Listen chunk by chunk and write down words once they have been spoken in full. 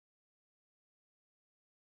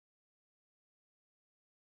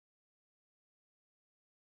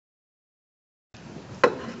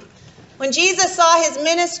When Jesus saw his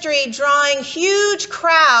ministry drawing huge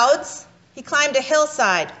crowds, he climbed a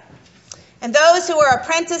hillside. And those who were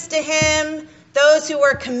apprenticed to him, those who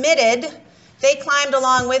were committed, they climbed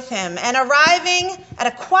along with him. And arriving at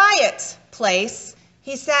a quiet place,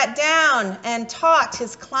 he sat down and taught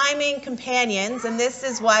his climbing companions. And this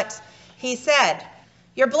is what he said.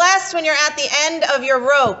 You're blessed when you're at the end of your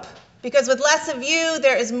rope, because with less of you,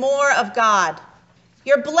 there is more of God.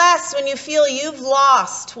 You're blessed when you feel you've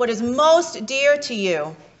lost what is most dear to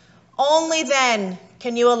you. Only then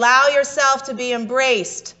can you allow yourself to be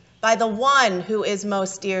embraced by the one who is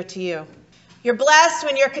most dear to you. You're blessed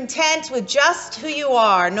when you're content with just who you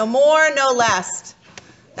are, no more, no less.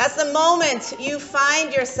 That's the moment you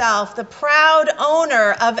find yourself the proud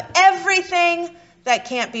owner of everything that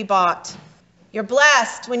can't be bought. You're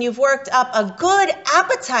blessed when you've worked up a good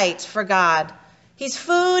appetite for God. He's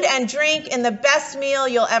food and drink in the best meal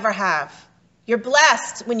you'll ever have. You're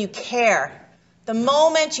blessed when you care. The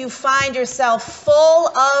moment you find yourself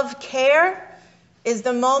full of care is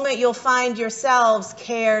the moment you'll find yourselves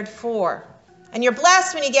cared for. And you're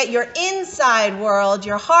blessed when you get your inside world,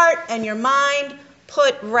 your heart and your mind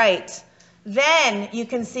put right. Then you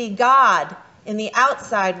can see God in the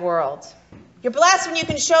outside world. You're blessed when you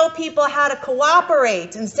can show people how to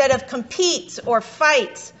cooperate instead of compete or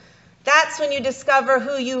fight. That's when you discover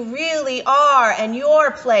who you really are and your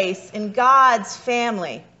place in God's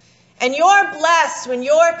family. And you're blessed when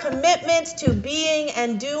your commitment to being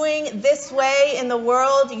and doing this way in the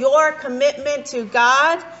world, your commitment to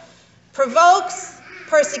God, provokes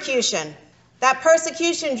persecution. That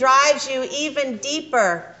persecution drives you even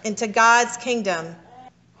deeper into God's kingdom.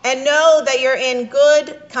 And know that you're in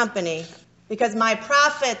good company, because my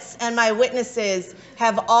prophets and my witnesses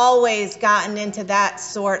have always gotten into that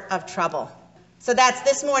sort of trouble. So that's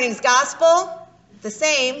this morning's gospel, the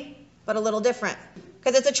same, but a little different.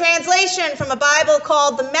 Because it's a translation from a Bible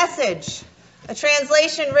called The Message, a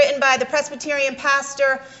translation written by the Presbyterian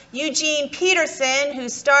pastor Eugene Peterson, who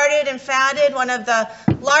started and founded one of the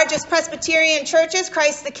largest Presbyterian churches,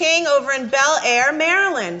 Christ the King, over in Bel Air,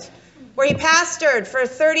 Maryland, where he pastored for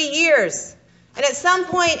 30 years. And at some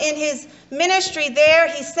point in his ministry there,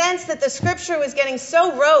 he sensed that the scripture was getting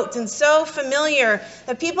so rote and so familiar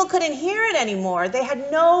that people couldn't hear it anymore. They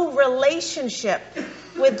had no relationship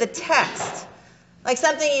with the text, like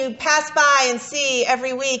something you pass by and see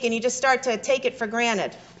every week and you just start to take it for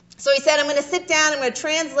granted. So he said, I'm going to sit down, I'm going to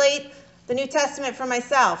translate the New Testament for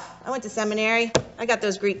myself. I went to seminary. I got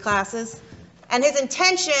those Greek classes. And his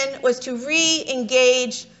intention was to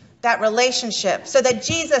re-engage that relationship so that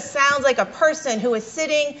Jesus sounds like a person who is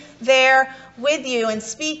sitting there with you and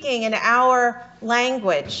speaking in our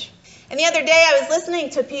language. And the other day I was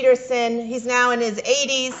listening to Peterson. He's now in his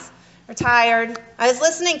 80s, retired. I was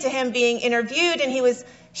listening to him being interviewed, and he was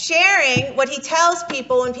sharing what he tells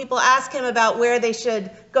people when people ask him about where they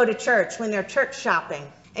should go to church when they're church shopping.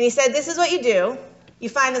 And he said, this is what you do. You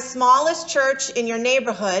find the smallest church in your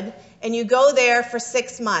neighborhood, and you go there for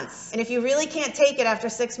 6 months. And if you really can't take it after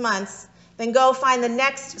 6 months, then go find the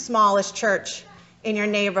next smallest church in your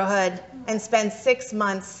neighborhood and spend 6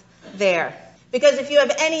 months there. Because if you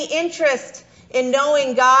have any interest in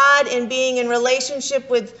knowing God and being in relationship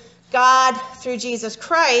with God through Jesus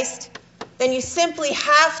Christ, then you simply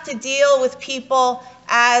have to deal with people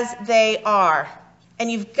as they are.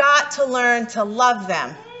 And you've got to learn to love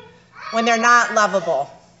them when they're not lovable.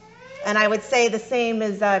 And I would say the same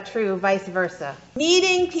is true vice versa.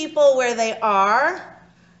 Meeting people where they are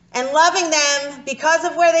and loving them because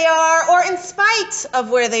of where they are or in spite of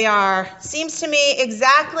where they are seems to me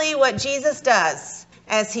exactly what Jesus does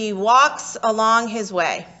as he walks along his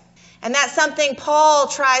way. And that's something Paul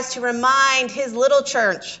tries to remind his little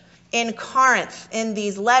church in Corinth in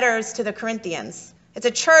these letters to the Corinthians. It's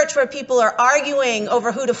a church where people are arguing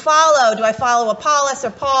over who to follow. Do I follow Apollos or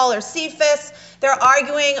Paul or Cephas? They're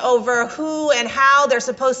arguing over who and how they're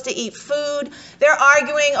supposed to eat food. They're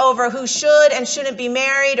arguing over who should and shouldn't be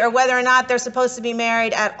married or whether or not they're supposed to be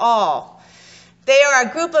married at all. They are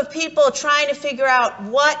a group of people trying to figure out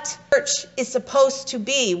what church is supposed to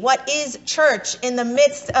be. What is church in the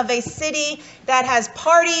midst of a city that has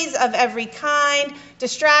parties of every kind,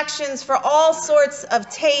 distractions for all sorts of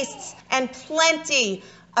tastes, and plenty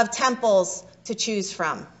of temples to choose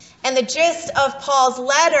from? And the gist of Paul's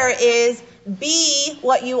letter is, be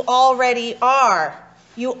what you already are.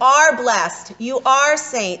 You are blessed. You are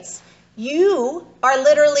saints. You are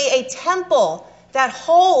literally a temple that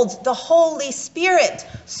holds the Holy Spirit.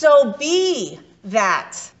 So be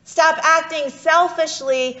that. Stop acting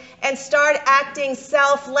selfishly and start acting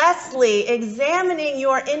selflessly, examining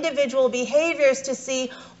your individual behaviors to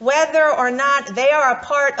see whether or not they are a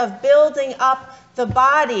part of building up the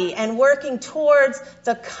body and working towards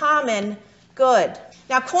the common good.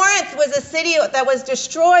 Now, Corinth was a city that was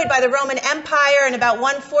destroyed by the Roman Empire in about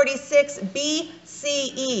 146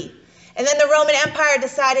 BCE. And then the Roman Empire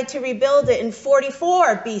decided to rebuild it in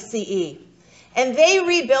 44 BCE. And they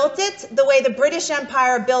rebuilt it the way the British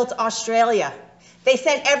Empire built Australia. They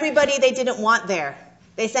sent everybody they didn't want there.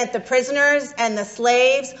 They sent the prisoners and the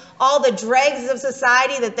slaves, all the dregs of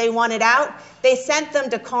society that they wanted out. They sent them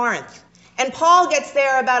to Corinth. And Paul gets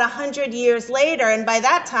there about 100 years later. And by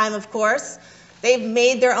that time, of course, they've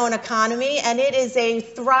made their own economy. And it is a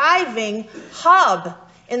thriving hub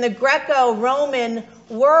in the Greco-Roman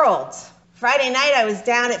world. Friday night, I was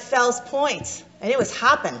down at Fells Point, and it was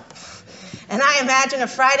hopping. And I imagine a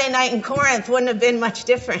Friday night in Corinth wouldn't have been much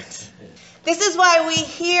different. This is why we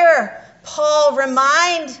hear Paul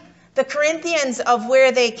remind the Corinthians of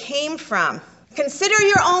where they came from. Consider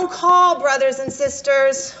your own call, brothers and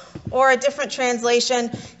sisters, or a different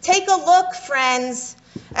translation. Take a look, friends,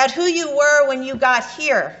 at who you were when you got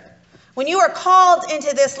here. When you were called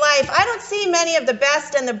into this life, I don't see many of the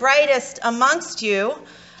best and the brightest amongst you.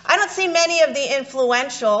 I don't see many of the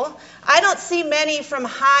influential. I don't see many from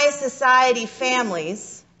high society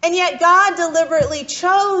families. And yet God deliberately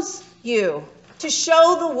chose you to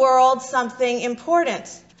show the world something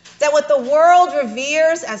important. That what the world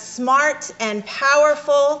reveres as smart and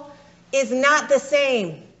powerful is not the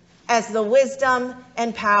same as the wisdom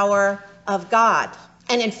and power of God.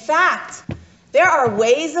 And in fact, there are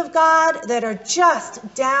ways of God that are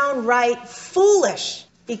just downright foolish.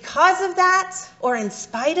 Because of that, or in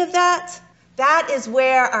spite of that, that is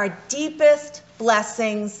where our deepest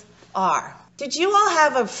blessings are. Did you all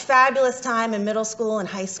have a fabulous time in middle school and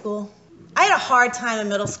high school? I had a hard time in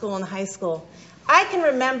middle school and high school. I can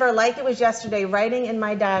remember, like it was yesterday, writing in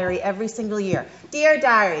my diary every single year. Dear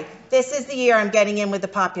diary, this is the year I'm getting in with the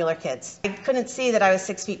popular kids. I couldn't see that I was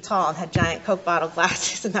 6 feet tall and had giant Coke bottle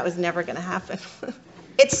glasses, and that was never going to happen.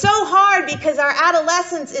 It's so hard because our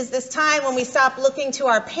adolescence is this time when we stop looking to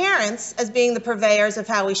our parents as being the purveyors of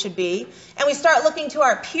how we should be, and we start looking to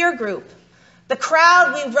our peer group. The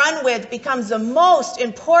crowd we run with becomes the most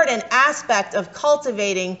important aspect of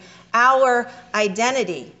cultivating our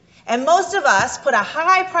identity. And most of us put a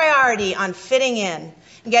high priority on fitting in,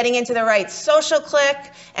 getting into the right social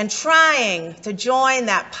clique, and trying to join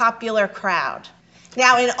that popular crowd.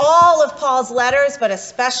 Now, in all of Paul's letters, but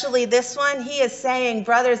especially this one, he is saying,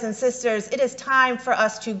 brothers and sisters, it is time for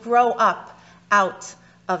us to grow up out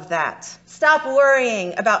of that. Stop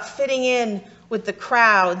worrying about fitting in with the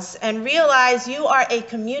crowds and realize you are a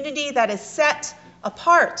community that is set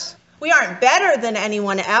apart. We aren't better than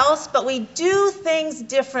anyone else, but we do things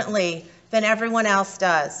differently than everyone else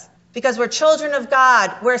does. Because we're children of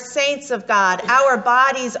God, we're saints of God. Our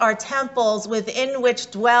bodies are temples within which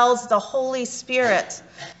dwells the Holy Spirit.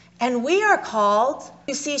 And we are called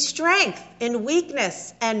to see strength in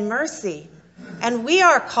weakness and mercy. And we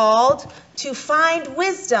are called to find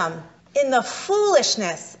wisdom in the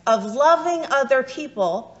foolishness of loving other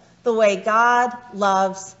people the way God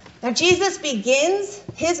loves. Now, Jesus begins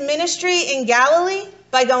his ministry in Galilee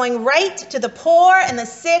by going right to the poor and the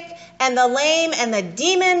sick and the lame and the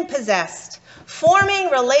demon-possessed, forming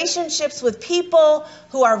relationships with people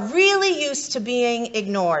who are really used to being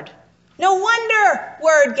ignored. No wonder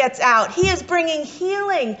word gets out. He is bringing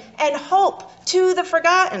healing and hope to the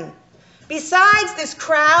forgotten. Besides this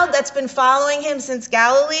crowd that's been following him since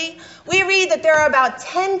Galilee, we read that there are about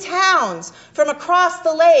 10 towns from across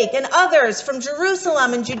the lake and others from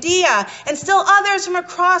Jerusalem and Judea and still others from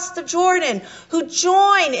across the Jordan who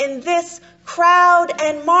join in this crowd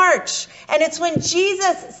and march. And it's when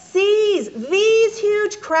Jesus sees these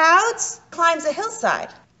huge crowds, climbs a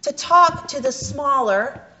hillside to talk to the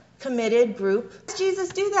smaller committed group. Why does Jesus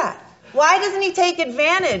do that? Why doesn't he take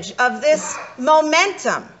advantage of this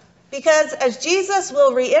momentum? Because as Jesus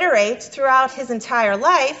will reiterate throughout his entire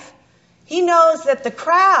life, he knows that the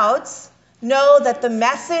crowds know that the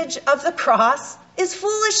message of the cross is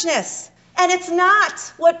foolishness. And it's not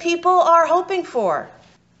what people are hoping for.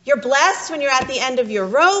 You're blessed when you're at the end of your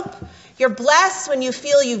rope. You're blessed when you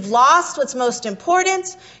feel you've lost what's most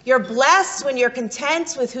important. You're blessed when you're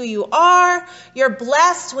content with who you are. You're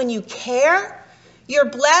blessed when you care. You're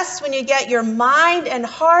blessed when you get your mind and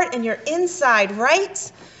heart and your inside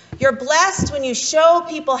right. You're blessed when you show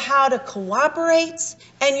people how to cooperate,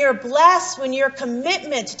 and you're blessed when your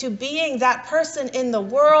commitment to being that person in the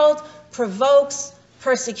world provokes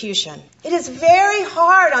persecution. It is very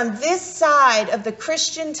hard on this side of the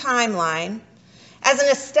Christian timeline, as an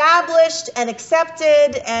established and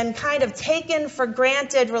accepted and kind of taken for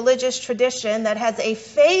granted religious tradition that has a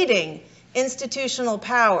fading institutional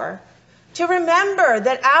power, to remember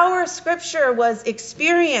that our scripture was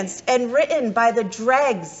experienced and written by the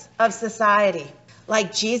dregs of society,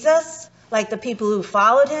 like Jesus, like the people who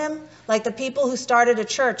followed him, like the people who started a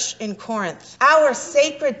church in Corinth. Our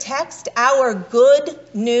sacred text, our good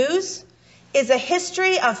news, is a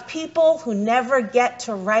history of people who never get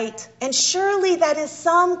to write. And surely that is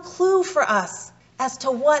some clue for us as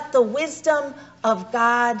to what the wisdom of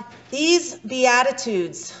God, these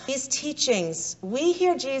Beatitudes, these teachings, we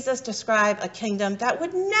hear Jesus describe a kingdom that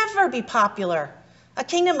would never be popular. A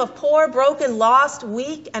kingdom of poor, broken, lost,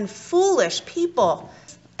 weak, and foolish people.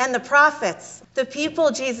 And the prophets, the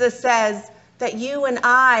people, Jesus says, that you and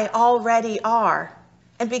I already are.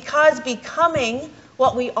 And because becoming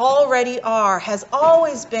what we already are has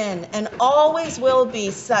always been and always will be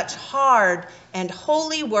such hard and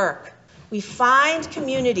holy work, we find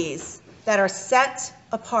communities that are set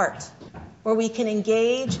apart, where we can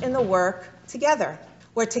engage in the work together,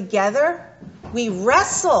 where together we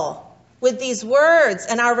wrestle with these words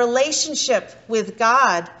and our relationship with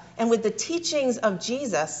God and with the teachings of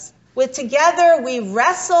Jesus. With together we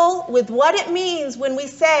wrestle with what it means when we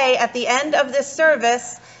say at the end of this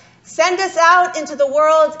service, send us out into the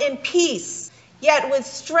world in peace, yet with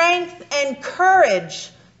strength and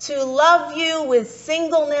courage to love you with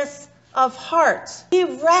singleness of heart. We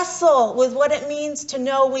wrestle with what it means to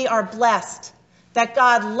know we are blessed, that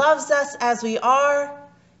God loves us as we are,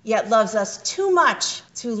 yet loves us too much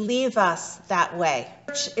to leave us that way.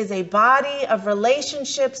 Church is a body of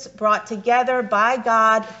relationships brought together by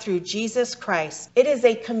God through Jesus Christ. It is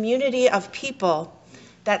a community of people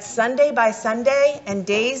that Sunday by Sunday and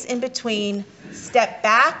days in between step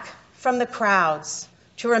back from the crowds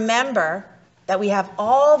to remember that we have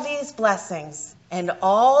all these blessings, and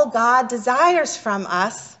all God desires from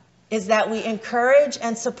us is that we encourage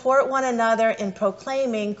and support one another in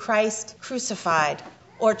proclaiming Christ crucified,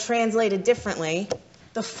 or translated differently,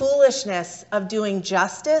 the foolishness of doing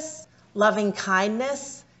justice, loving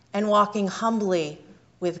kindness, and walking humbly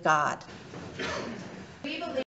with God.